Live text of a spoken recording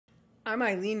I'm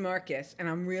Ilene Marcus, and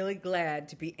I'm really glad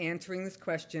to be answering this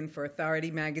question for Authority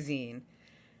Magazine.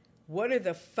 What are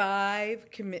the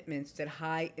 5 commitments that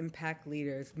high-impact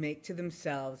leaders make to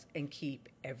themselves and keep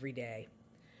every day?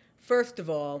 First of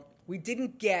all, we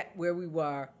didn't get where we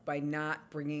were by not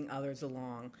bringing others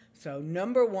along. So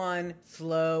number 1,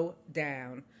 slow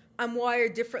down. I'm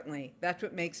wired differently. That's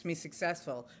what makes me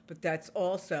successful, but that's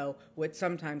also what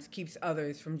sometimes keeps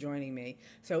others from joining me.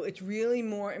 So it's really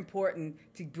more important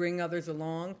to bring others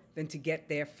along than to get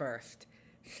there first.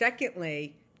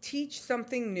 Secondly, teach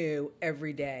something new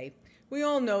every day. We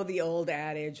all know the old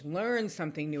adage, learn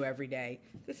something new every day.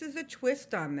 This is a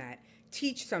twist on that.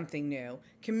 Teach something new.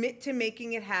 Commit to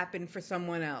making it happen for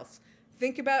someone else.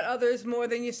 Think about others more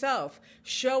than yourself.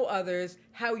 Show others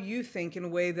how you think in a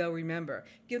way they'll remember.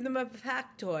 Give them a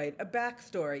factoid, a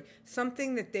backstory,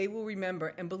 something that they will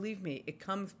remember. And believe me, it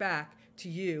comes back to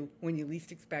you when you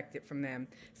least expect it from them.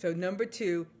 So number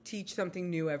 2, teach something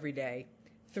new every day.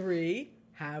 3,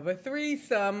 have a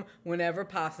threesome whenever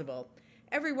possible.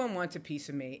 Everyone wants a piece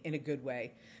of me in a good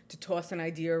way, to toss an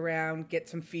idea around, get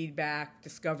some feedback,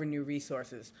 discover new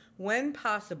resources. When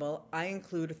possible, I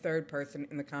include a third person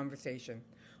in the conversation.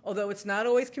 Although it's not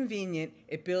always convenient,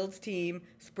 it builds team,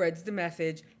 spreads the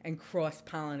message, and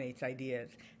cross-pollinates ideas.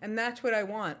 And that's what I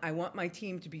want. I want my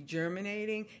team to be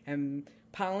germinating and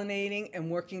pollinating and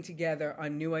working together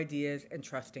on new ideas and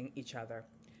trusting each other.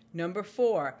 Number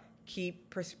 4, keep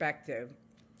perspective.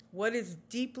 What is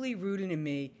deeply rooted in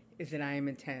me is that I am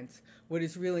intense. What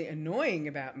is really annoying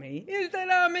about me is that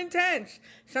I'm intense.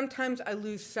 Sometimes I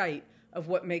lose sight of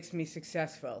what makes me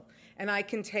successful, and I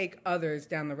can take others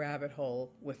down the rabbit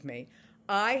hole with me.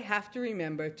 I have to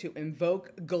remember to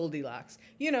invoke Goldilocks.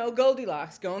 You know,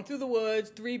 Goldilocks, going through the woods,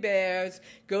 3 bears,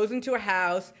 goes into a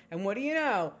house, and what do you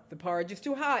know? The porridge is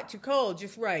too hot, too cold,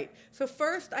 just right. So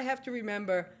first I have to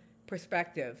remember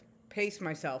perspective. Pace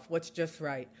myself, what's just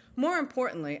right. More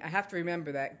importantly, I have to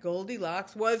remember that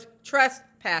Goldilocks was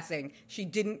trespassing. She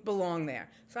didn't belong there.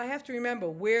 So I have to remember,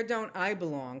 where don't I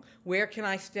belong? Where can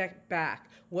I step back?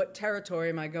 What territory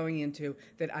am I going into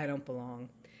that I don't belong?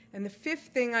 And the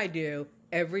 5th thing I do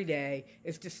every day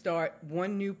is to start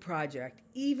one new project,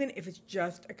 even if it's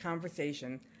just a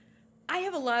conversation. I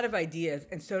have a lot of ideas,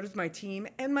 and so does my team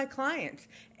and my clients.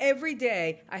 Every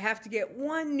day, I have to get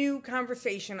one new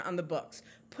conversation on the books,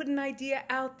 put an idea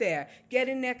out there, get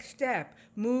a next step,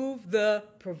 move the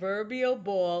proverbial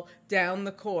ball down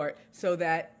the court so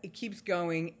that it keeps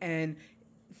going and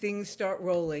things start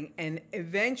rolling, and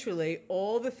eventually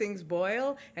all the things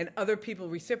boil and other people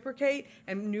reciprocate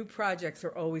and new projects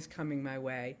are always coming my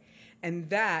way. And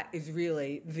that is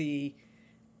really the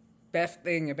best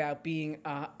thing about being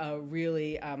a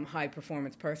really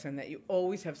high-performance person, that you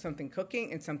always have something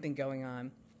cooking and something going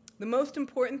on. The most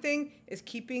important thing is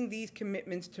keeping these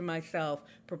commitments to myself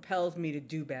propels me to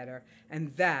do better,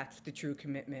 and that's the true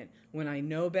commitment. When I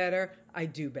know better, I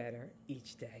do better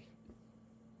each day.